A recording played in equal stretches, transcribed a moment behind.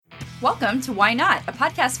Welcome to Why Not, a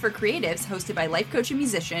podcast for creatives hosted by life coach and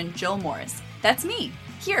musician Jill Morris. That's me.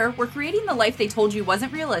 Here, we're creating the life they told you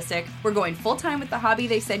wasn't realistic, we're going full-time with the hobby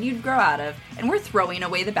they said you'd grow out of, and we're throwing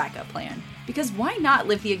away the backup plan. Because why not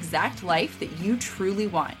live the exact life that you truly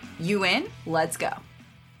want? You in? Let's go.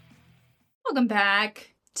 Welcome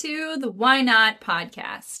back to the Why Not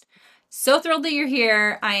podcast. So thrilled that you're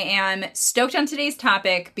here. I am stoked on today's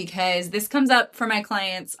topic because this comes up for my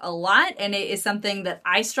clients a lot, and it is something that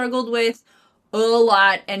I struggled with a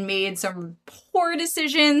lot and made some poor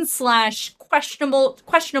decisions /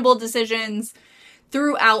 questionable decisions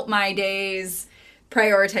throughout my days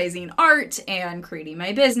prioritizing art and creating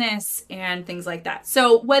my business and things like that.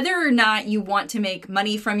 So whether or not you want to make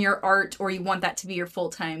money from your art or you want that to be your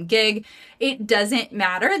full-time gig, it doesn't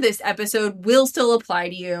matter. This episode will still apply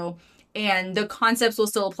to you. And the concepts will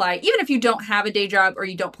still apply, even if you don't have a day job or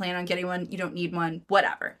you don't plan on getting one, you don't need one,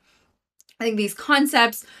 whatever. I think these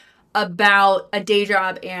concepts about a day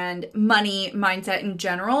job and money mindset in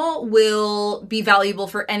general will be valuable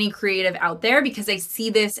for any creative out there because I see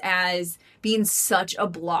this as being such a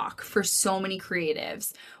block for so many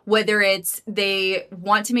creatives. Whether it's they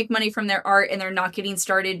want to make money from their art and they're not getting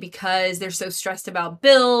started because they're so stressed about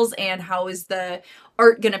bills and how is the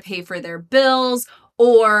art going to pay for their bills,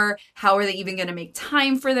 or how are they even going to make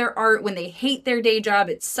time for their art when they hate their day job?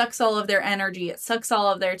 It sucks all of their energy. It sucks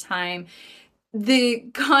all of their time. The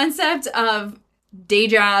concept of day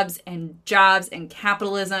jobs and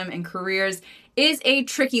capitalism and careers is a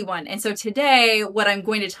tricky one. And so today, what I'm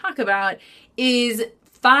going to talk about is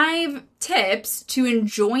 5 tips to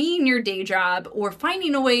enjoying your day job or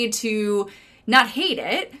finding a way to not hate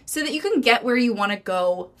it so that you can get where you want to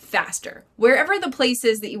go faster. Wherever the place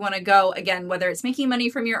is that you want to go, again, whether it's making money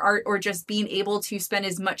from your art or just being able to spend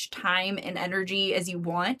as much time and energy as you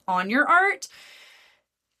want on your art,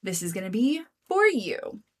 this is going to be for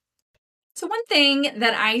you. So one thing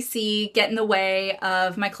that I see get in the way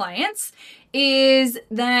of my clients is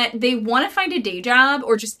that they want to find a day job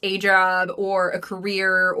or just a job or a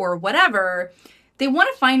career or whatever. They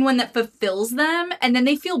want to find one that fulfills them, and then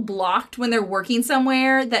they feel blocked when they're working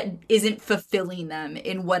somewhere that isn't fulfilling them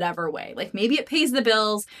in whatever way. Like maybe it pays the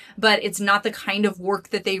bills, but it's not the kind of work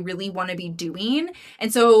that they really want to be doing.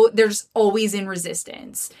 And so they're just always in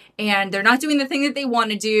resistance and they're not doing the thing that they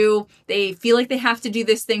want to do. They feel like they have to do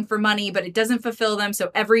this thing for money, but it doesn't fulfill them.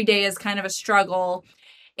 So every day is kind of a struggle.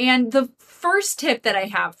 And the first tip that I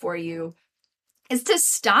have for you is to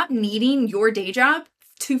stop needing your day job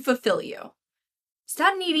to fulfill you.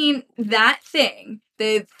 Stop needing that thing,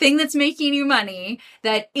 the thing that's making you money,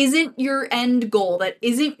 that isn't your end goal, that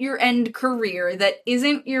isn't your end career, that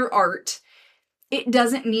isn't your art. It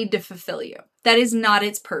doesn't need to fulfill you. That is not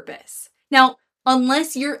its purpose. Now,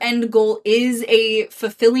 unless your end goal is a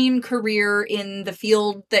fulfilling career in the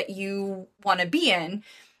field that you want to be in,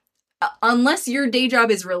 unless your day job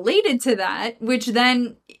is related to that, which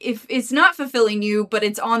then if it's not fulfilling you, but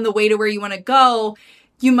it's on the way to where you want to go,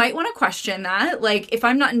 you might want to question that. Like, if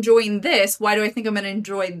I'm not enjoying this, why do I think I'm going to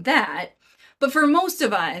enjoy that? But for most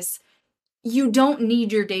of us, you don't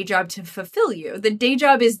need your day job to fulfill you. The day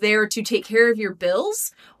job is there to take care of your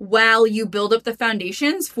bills while you build up the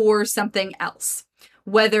foundations for something else.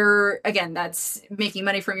 Whether, again, that's making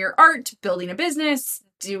money from your art, building a business,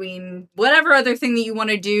 doing whatever other thing that you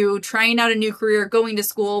want to do, trying out a new career, going to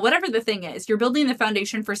school, whatever the thing is, you're building the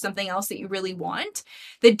foundation for something else that you really want.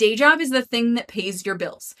 The day job is the thing that pays your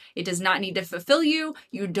bills. It does not need to fulfill you.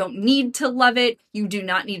 You don't need to love it. You do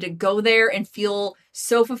not need to go there and feel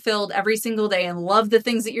so fulfilled every single day and love the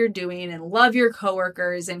things that you're doing and love your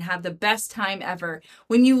coworkers and have the best time ever.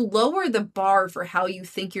 When you lower the bar for how you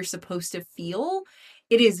think you're supposed to feel,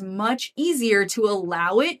 it is much easier to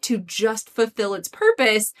allow it to just fulfill its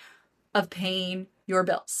purpose of paying your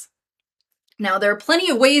bills. Now, there are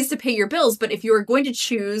plenty of ways to pay your bills, but if you are going to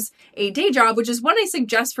choose a day job, which is what I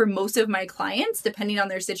suggest for most of my clients, depending on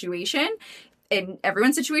their situation, and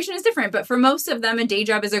everyone's situation is different, but for most of them, a day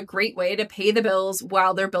job is a great way to pay the bills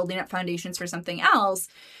while they're building up foundations for something else.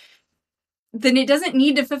 Then it doesn't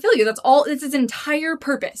need to fulfill you. That's all, it's its entire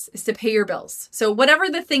purpose is to pay your bills. So whatever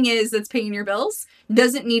the thing is that's paying your bills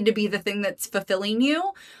doesn't need to be the thing that's fulfilling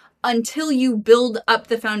you until you build up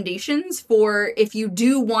the foundations for if you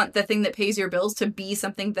do want the thing that pays your bills to be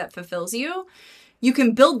something that fulfills you. You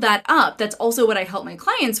can build that up. That's also what I help my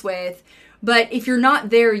clients with. But if you're not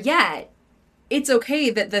there yet, it's okay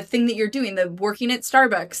that the thing that you're doing, the working at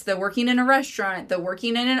Starbucks, the working in a restaurant, the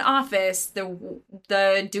working in an office,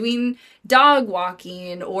 the doing dog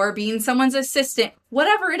walking or being someone's assistant,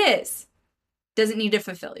 whatever it is, doesn't need to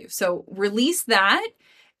fulfill you. So release that,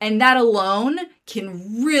 and that alone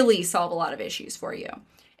can really solve a lot of issues for you.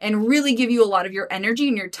 and really give you a lot of your energy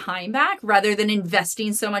and your time back rather than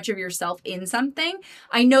investing so much of yourself in something.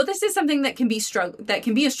 I know this is something that can be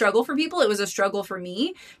a struggle for people. It was a struggle for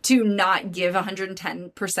me to not give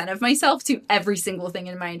 110% of myself to every single thing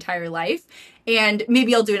in my entire life. And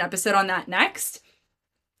maybe I'll do an episode on that next.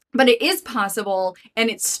 But it is possible, and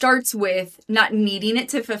it starts with not needing it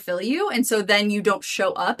to fulfill you. And so then you don't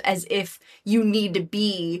show up as if you need to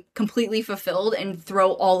be completely fulfilled and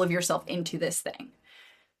throw all of yourself into this thing.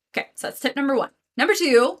 Okay, so that's tip number 1. Number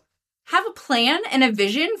 2, have a plan and a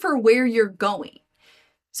vision for where you're going.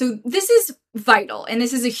 So this is vital, and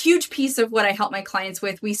this is a huge piece of what I help my clients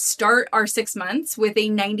with. We start our 6 months with a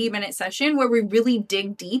 90-minute session where we really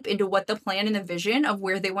dig deep into what the plan and the vision of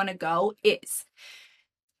where they want to go is.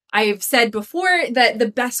 I've said before that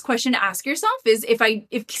the best question to ask yourself is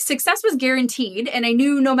if success was guaranteed and I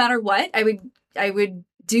knew no matter what, I would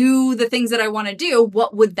do the things that I want to do,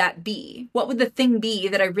 what would that be? What would the thing be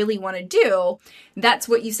that I really want to do? That's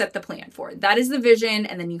what you set the plan for. That is the vision,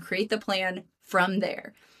 and then you create the plan from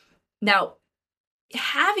there. Now,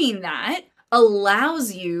 having that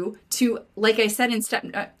allows you to, like I said in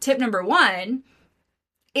tip number 1,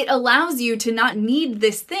 it allows you to not need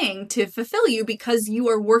this thing to fulfill you because you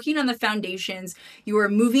are working on the foundations. You are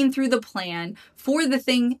moving through the plan for the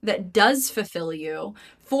thing that does fulfill you,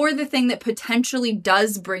 for the thing that potentially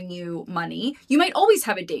does bring you money. You might always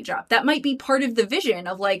have a day job. That might be part of the vision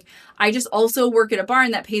of like, I just also work at a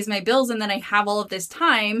barn that pays my bills, and then I have all of this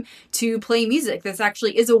time to play music. This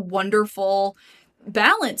actually is a wonderful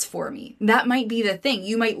balance for me. That might be the thing.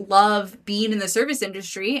 You might love being in the service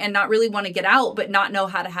industry and not really want to get out, but not know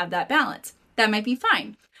how to have that balance. That might be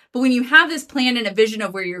fine. But when you have this plan and a vision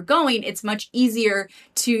of where you're going, it's much easier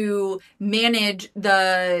to manage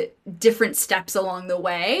the different steps along the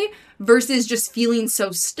way versus just feeling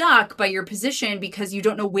so stuck by your position because you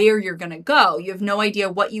don't know where you're going to go. You have no idea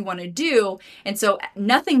what you want to do. And so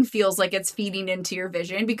nothing feels like it's feeding into your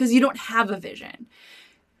vision because you don't have a vision.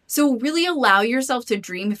 So really allow yourself to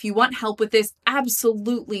dream. If you want help with this,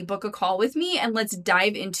 absolutely book a call with me and let's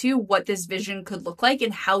dive into what this vision could look like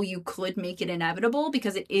and how you could make it inevitable,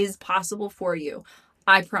 because it is possible for you.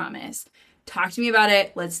 I promise. Talk to me about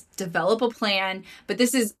it. Let's develop a plan. But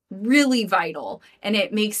this is really vital, and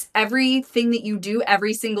it makes everything that you do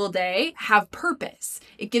every single day have purpose.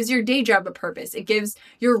 It gives your day job a purpose. It gives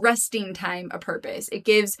your resting time a purpose. It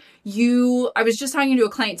gives you, I was just talking to a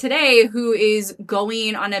client today who is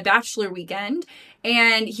going on a bachelor weekend,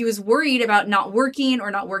 and he was worried about not working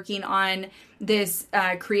on this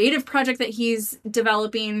creative project that he's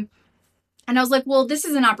developing. And I was like, well, this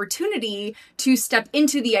is an opportunity to step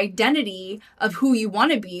into the identity of who you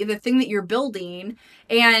want to be, the thing that you're building,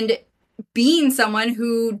 and being someone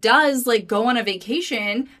who does like go on a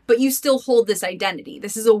vacation, but you still hold this identity.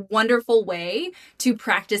 This is a wonderful way to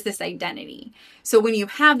practice this identity. So when you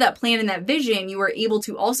have that plan and that vision, you are able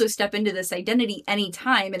to also step into this identity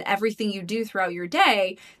anytime, and everything you do throughout your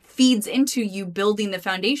day feeds into you building the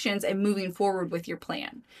foundations and moving forward with your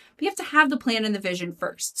plan. But you have to have the plan and the vision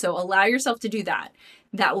first. So allow yourself to do that.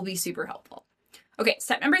 That will be super helpful. Okay,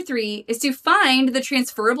 step number 3 is to find the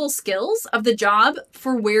transferable skills of the job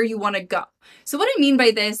for where you want to go. So what I mean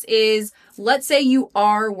by this is, let's say you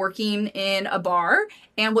are working in a bar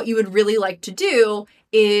and what you would really like to do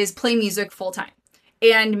is play music full time.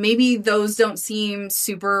 And maybe those don't seem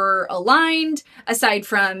super aligned, aside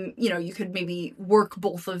from, you could maybe work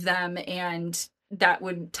both of them and that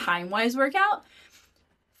would time-wise work out.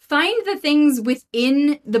 Find the things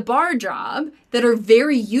within the bar job that are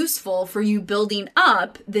very useful for you building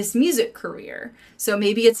up this music career. So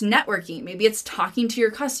maybe it's networking, maybe it's talking to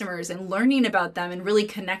your customers and learning about them and really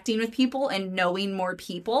connecting with people and knowing more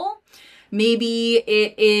people. Maybe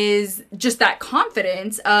it is just that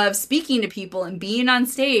confidence of speaking to people and being on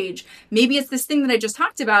stage. Maybe it's this thing that I just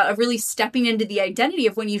talked about of really stepping into the identity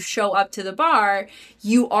of when you show up to the bar,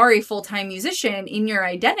 you are a full-time musician in your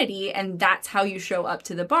identity, and that's how you show up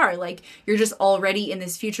to the bar. Like, you're just already in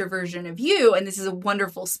this future version of you, and this is a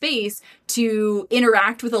wonderful space to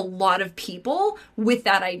interact with a lot of people with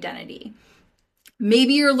that identity.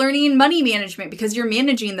 Maybe you're learning money management because you're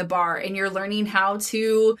managing the bar and you're learning how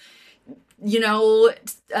to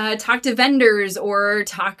talk to vendors or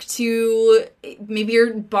talk to, maybe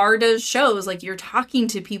your bar does shows, like you're talking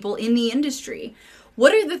to people in the industry.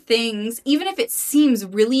 What are the things, even if it seems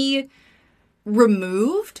really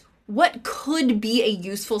removed, what could be a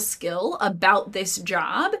useful skill about this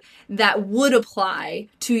job that would apply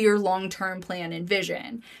to your long-term plan and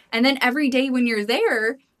vision? And then every day when you're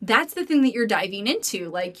there, that's the thing that you're diving into.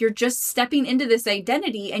 Like, you're just stepping into this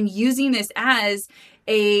identity and using this as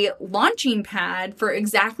a launching pad for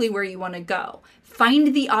exactly where you want to go.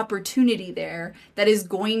 find the opportunity there that is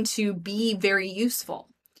going to be very useful.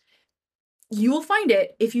 You will find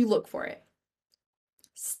it if you look for it.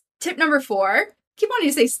 Tip number 4, keep wanting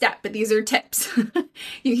to say step, but these are tips.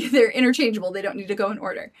 They're interchangeable. They don't need to go in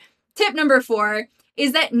order. Tip number 4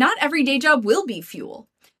 is that not every day job will be fuel.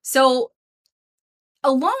 So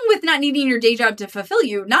along with not needing your day job to fulfill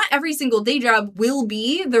you, not every single day job will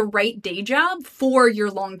be the right day job for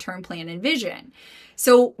your long-term plan and vision.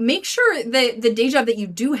 So make sure that the day job that you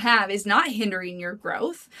do have is not hindering your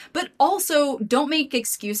growth, but also don't make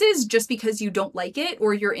excuses just because you don't like it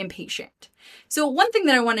or you're impatient. So one thing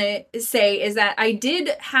that I want to say is that I did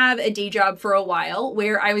have a day job for a while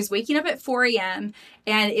where I was waking up at 4 a.m.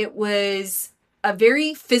 and it was a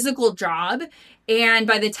very physical job. And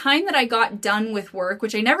by the time that I got done with work,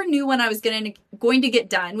 which I never knew when I was going to get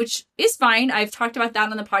done, which is fine. I've talked about that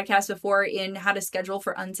on the podcast before in how to schedule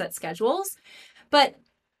for unset schedules. But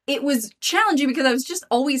it was challenging because I was just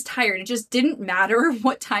always tired. It just didn't matter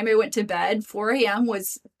what time I went to bed. 4 a.m.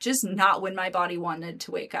 was just not when my body wanted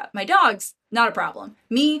to wake up. My dogs, not a problem.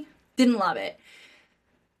 Me, didn't love it.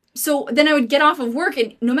 So then I would get off of work,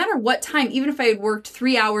 and no matter what time, even if I had worked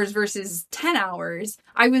 3 hours versus 10 hours,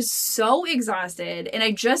 I was so exhausted and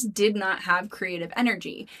I just did not have creative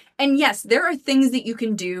energy. And yes, there are things that you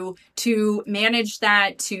can do to manage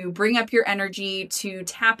that, to bring up your energy, to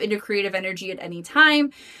tap into creative energy at any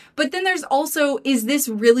time. But then there's also, is this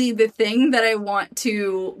really the thing that I want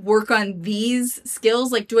to work on these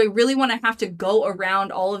skills? Like, do I really want to have to go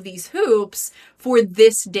around all of these hoops for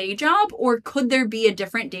this day job? Or could there be a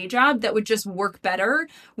different day job that would just work better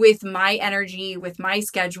with my energy, with my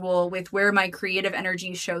schedule, with where my creative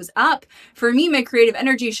energy shows up? For me, my creative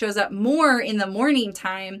energy shows up more in the morning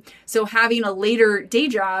time. So having a later day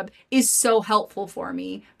job is so helpful for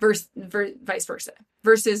me versus vice versa.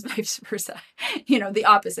 The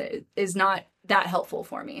opposite is not that helpful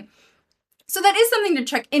for me. So that is something to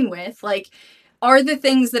check in with. Like, are the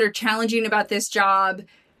things that are challenging about this job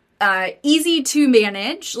easy to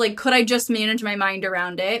manage? Like, could I just manage my mind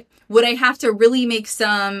around it? Would I have to really make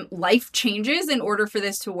some life changes in order for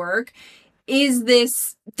this to work?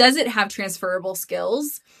 Does it have transferable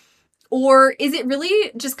skills? Or is it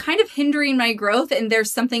really just kind of hindering my growth and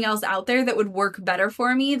there's something else out there that would work better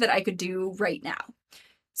for me that I could do right now?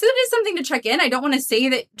 So that is something to check in. I don't want to say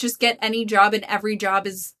that just get any job and every job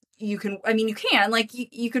is you can, like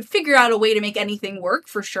you could figure out a way to make anything work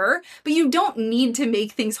for sure, but you don't need to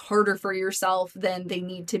make things harder for yourself than they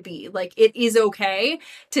need to be. Like, it is okay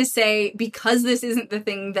to say, because this isn't the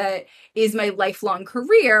thing that is my lifelong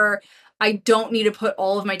career, I don't need to put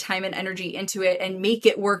all of my time and energy into it and make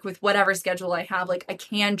it work with whatever schedule I have. Like, I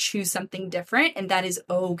can choose something different, and that is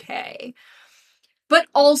okay. But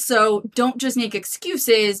also, don't just make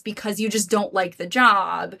excuses because you just don't like the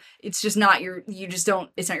job. It's just not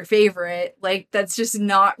it's not your favorite. Like, that's just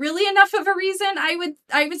not really enough of a reason, I would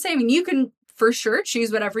say. I mean, you can for sure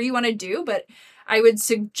choose whatever you want to do, but I would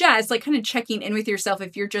suggest, like, kind of checking in with yourself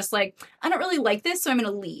if you're just like, I don't really like this, so I'm going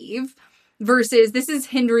to leave, versus this is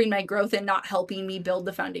hindering my growth and not helping me build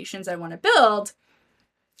the foundations I want to build.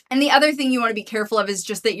 And the other thing you want to be careful of is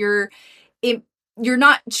just that you're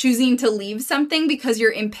not choosing to leave something because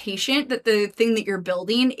you're impatient that the thing that you're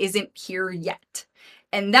building isn't here yet.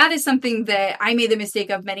 And that is something that I made the mistake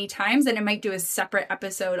of many times, and I might do a separate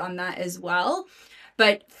episode on that as well.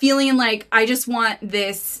 But feeling like I just want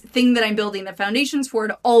this thing that I'm building the foundations for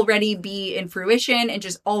to already be in fruition and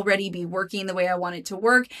just already be working the way I want it to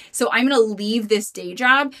work. So I'm going to leave this day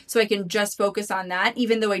job so I can just focus on that,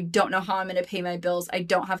 even though I don't know how I'm going to pay my bills. I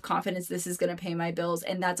don't have confidence this is going to pay my bills.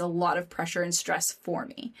 And that's a lot of pressure and stress for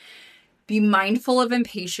me. Be mindful of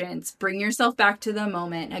impatience. Bring yourself back to the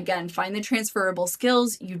moment. Again, find the transferable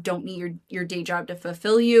skills. You don't need your day job to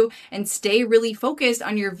fulfill you, and stay really focused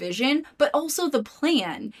on your vision, but also the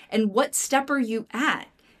plan and what step are you at.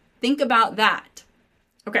 Think about that.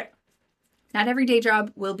 Okay. Not every day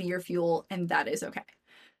job will be your fuel, and that is okay.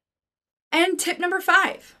 And tip number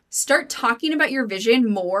 5, start talking about your vision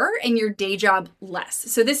more and your day job less.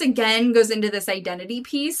 So this again goes into this identity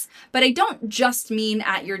piece, but I don't just mean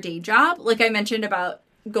at your day job. Like I mentioned about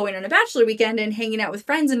going on a bachelor weekend and hanging out with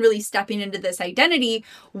friends and really stepping into this identity.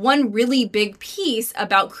 One really big piece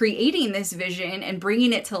about creating this vision and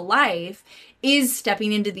bringing it to life is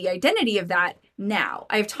stepping into the identity of that now.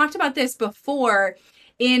 I've talked about this before.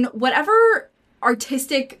 In whatever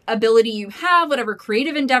artistic ability you have, whatever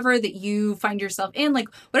creative endeavor that you find yourself in, like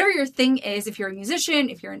whatever your thing is, if you're a musician,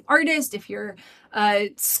 if you're an artist, if you're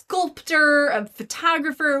a sculptor, a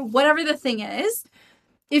photographer, whatever the thing is,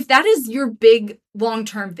 if that is your big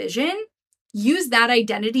long-term vision, use that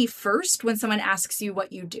identity first when someone asks you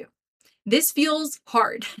what you do. This feels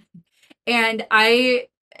hard. And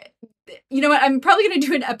you know what? I'm probably going to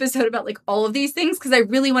do an episode about like all of these things because I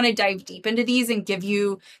really want to dive deep into these and give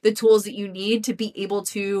you the tools that you need to be able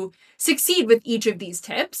to succeed with each of these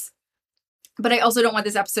tips. But I also don't want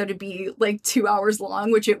this episode to be like 2 hours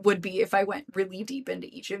long, which it would be if I went really deep into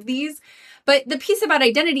each of these. But the piece about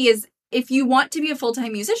identity is if you want to be a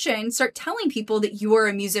full-time musician, start telling people that you are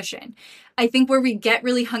a musician. I think where we get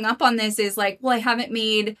really hung up on this is like, well, I haven't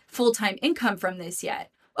made full-time income from this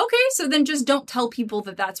yet. Okay, so then just don't tell people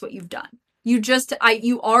that that's what you've done.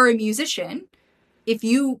 You are a musician. If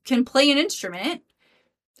you can play an instrument,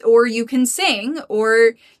 or you can sing,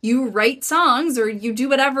 or you write songs, or you do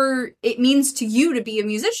whatever it means to you to be a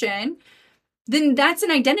musician, then that's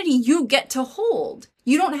an identity you get to hold.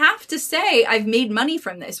 You don't have to say, I've made money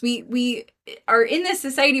from this. We are in this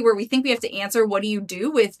society where we think we have to answer, what do you do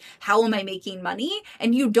with how am I making money?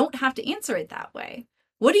 And you don't have to answer it that way.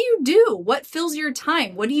 What do you do? What fills your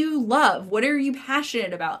time? What do you love? What are you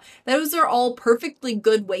passionate about? Those are all perfectly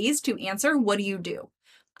good ways to answer, what do you do?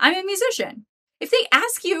 I'm a musician. If they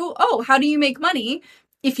ask you, oh, how do you make money?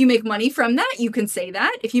 If you make money from that, you can say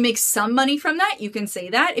that. If you make some money from that, you can say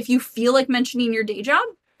that. If you feel like mentioning your day job,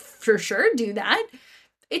 for sure, do that.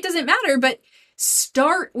 It doesn't matter, but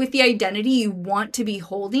start with the identity you want to be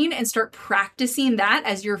holding and start practicing that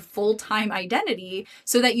as your full-time identity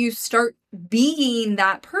so that you start being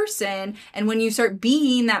that person. And when you start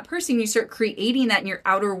being that person, you start creating that in your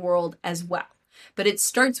outer world as well. But it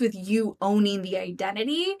starts with you owning the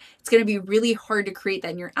identity. It's going to be really hard to create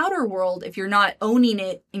that in your outer world if you're not owning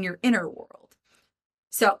it in your inner world.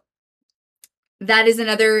 So that is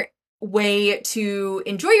another way to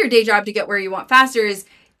enjoy your day job to get where you want faster is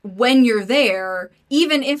when you're there,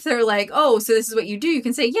 even if they're like, oh, so this is what you do, you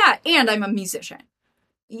can say, yeah, and I'm a musician.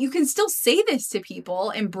 You can still say this to people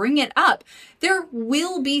and bring it up. There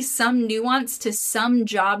will be some nuance to some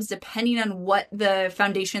jobs depending on what the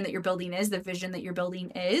foundation that you're building is, the vision that you're building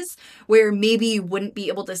is, where maybe you wouldn't be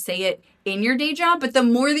able to say it in your day job. But the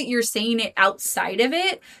more that you're saying it outside of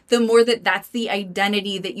it, the more that that's the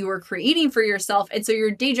identity that you are creating for yourself. And so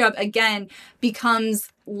your day job, again, becomes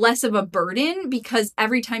less of a burden because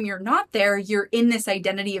every time you're not there, you're in this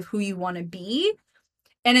identity of who you want to be.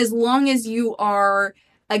 And as long as you are,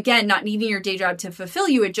 again, not needing your day job to fulfill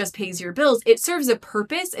you, it just pays your bills, it serves a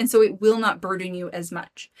purpose, and so it will not burden you as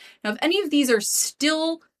much. Now, if any of these are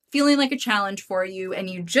still feeling like a challenge for you and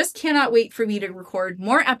you just cannot wait for me to record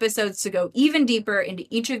more episodes to go even deeper into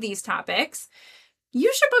each of these topics, you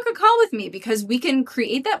should book a call with me because we can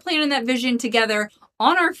create that plan and that vision together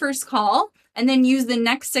on our first call and then use the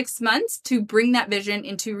next 6 months to bring that vision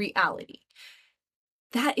into reality.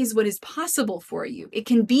 That is what is possible for you. It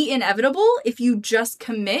can be inevitable if you just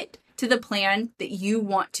commit to the plan that you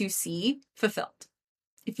want to see fulfilled.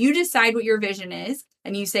 If you decide what your vision is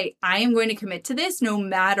and you say, I am going to commit to this no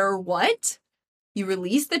matter what, you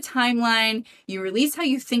release the timeline, you release how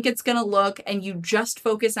you think it's going to look, and you just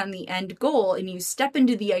focus on the end goal and you step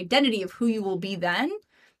into the identity of who you will be then,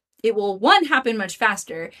 it will, 1, happen much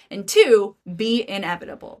faster, and 2, be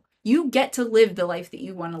inevitable. You get to live the life that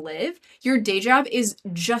you want to live. Your day job is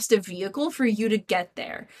just a vehicle for you to get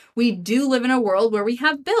there. We do live in a world where we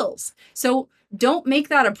have bills. So don't make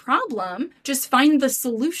that a problem. Just find the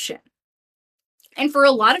solution. And for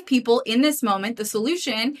a lot of people in this moment, the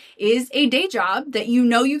solution is a day job that you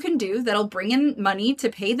know you can do that'll bring in money to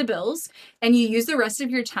pay the bills, and you use the rest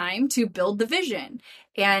of your time to build the vision.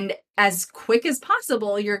 And as quick as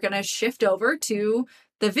possible, you're going to shift over to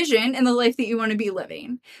the vision and the life that you want to be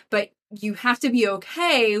living. But you have to be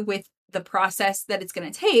okay with the process that it's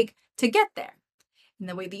going to take to get there. And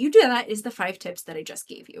the way that you do that is the 5 tips that I just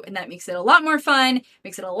gave you. And that makes it a lot more fun,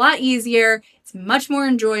 makes it a lot easier. It's much more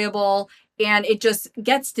enjoyable. And it just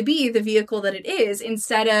gets to be the vehicle that it is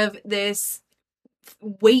instead of this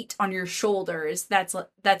weight on your shoulders. That's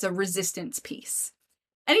a resistance piece.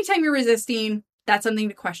 Anytime you're resisting, that's something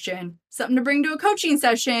to question, something to bring to a coaching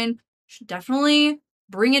session. You should definitely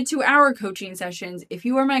bring it to our coaching sessions. If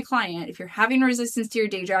you are my client, if you're having resistance to your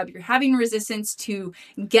day job, you're having resistance to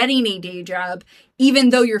getting a day job, even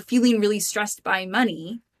though you're feeling really stressed by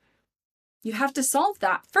money, you have to solve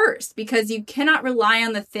that first because you cannot rely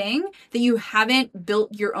on the thing that you haven't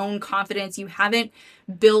built your own confidence, you haven't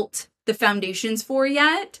built the foundations for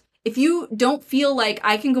yet. If you don't feel like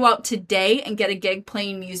I can go out today and get a gig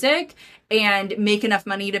playing music and make enough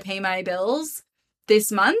money to pay my bills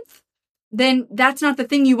this month, then that's not the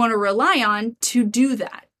thing you want to rely on to do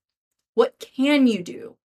that. What can you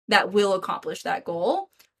do that will accomplish that goal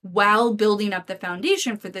while building up the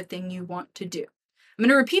foundation for the thing you want to do? I'm going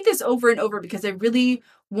to repeat this over and over because I really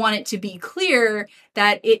want it to be clear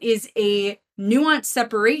that it is a nuanced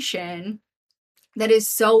separation that is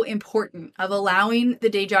so important, of allowing the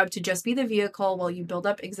day job to just be the vehicle while you build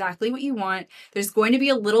up exactly what you want. There's going to be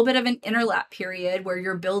a little bit of an interlap period where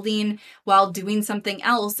you're building while doing something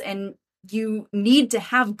else, and you need to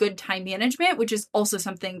have good time management, which is also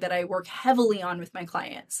something that I work heavily on with my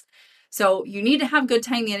clients. So you need to have good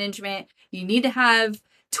time management. You need to have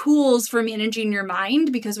tools for managing your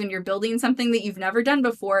mind, because when you're building something that you've never done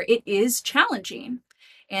before, it is challenging.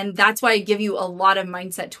 And that's why I give you a lot of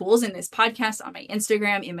mindset tools in this podcast, on my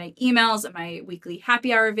Instagram, in my emails, in my weekly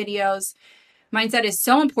happy hour videos. Mindset is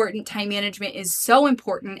so important. Time management is so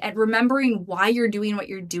important. And remembering why you're doing what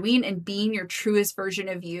you're doing and being your truest version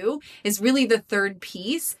of you is really the third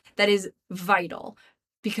piece that is vital,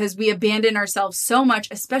 because we abandon ourselves so much,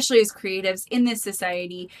 especially as creatives in this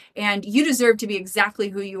society. And you deserve to be exactly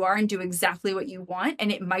who you are and do exactly what you want.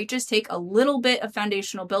 And it might just take a little bit of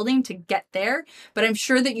foundational building to get there, but I'm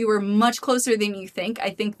sure that you are much closer than you think.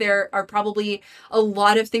 I think there are probably a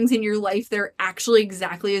lot of things in your life that are actually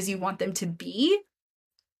exactly as you want them to be.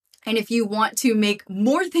 And if you want to make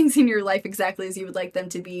more things in your life exactly as you would like them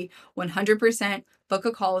to be, 100% book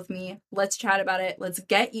a call with me. Let's chat about it. Let's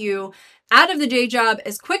get you out of the day job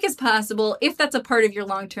as quick as possible. If that's a part of your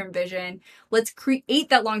long-term vision, let's create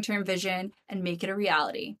that long-term vision and make it a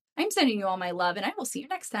reality. I'm sending you all my love, and I will see you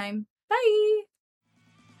next time. Bye.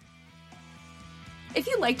 If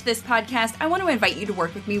you liked this podcast, I want to invite you to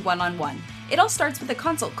work with me one-on-one. It all starts with a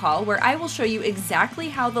consult call where I will show you exactly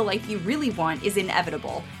how the life you really want is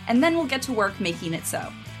inevitable, and then we'll get to work making it so.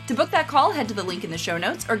 To book that call, head to the link in the show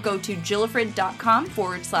notes or go to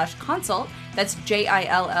jillifred.com/consult. That's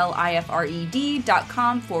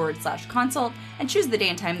JILLIFRED.com/consult, and choose the day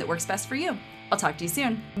and time that works best for you. I'll talk to you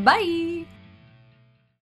soon. Bye.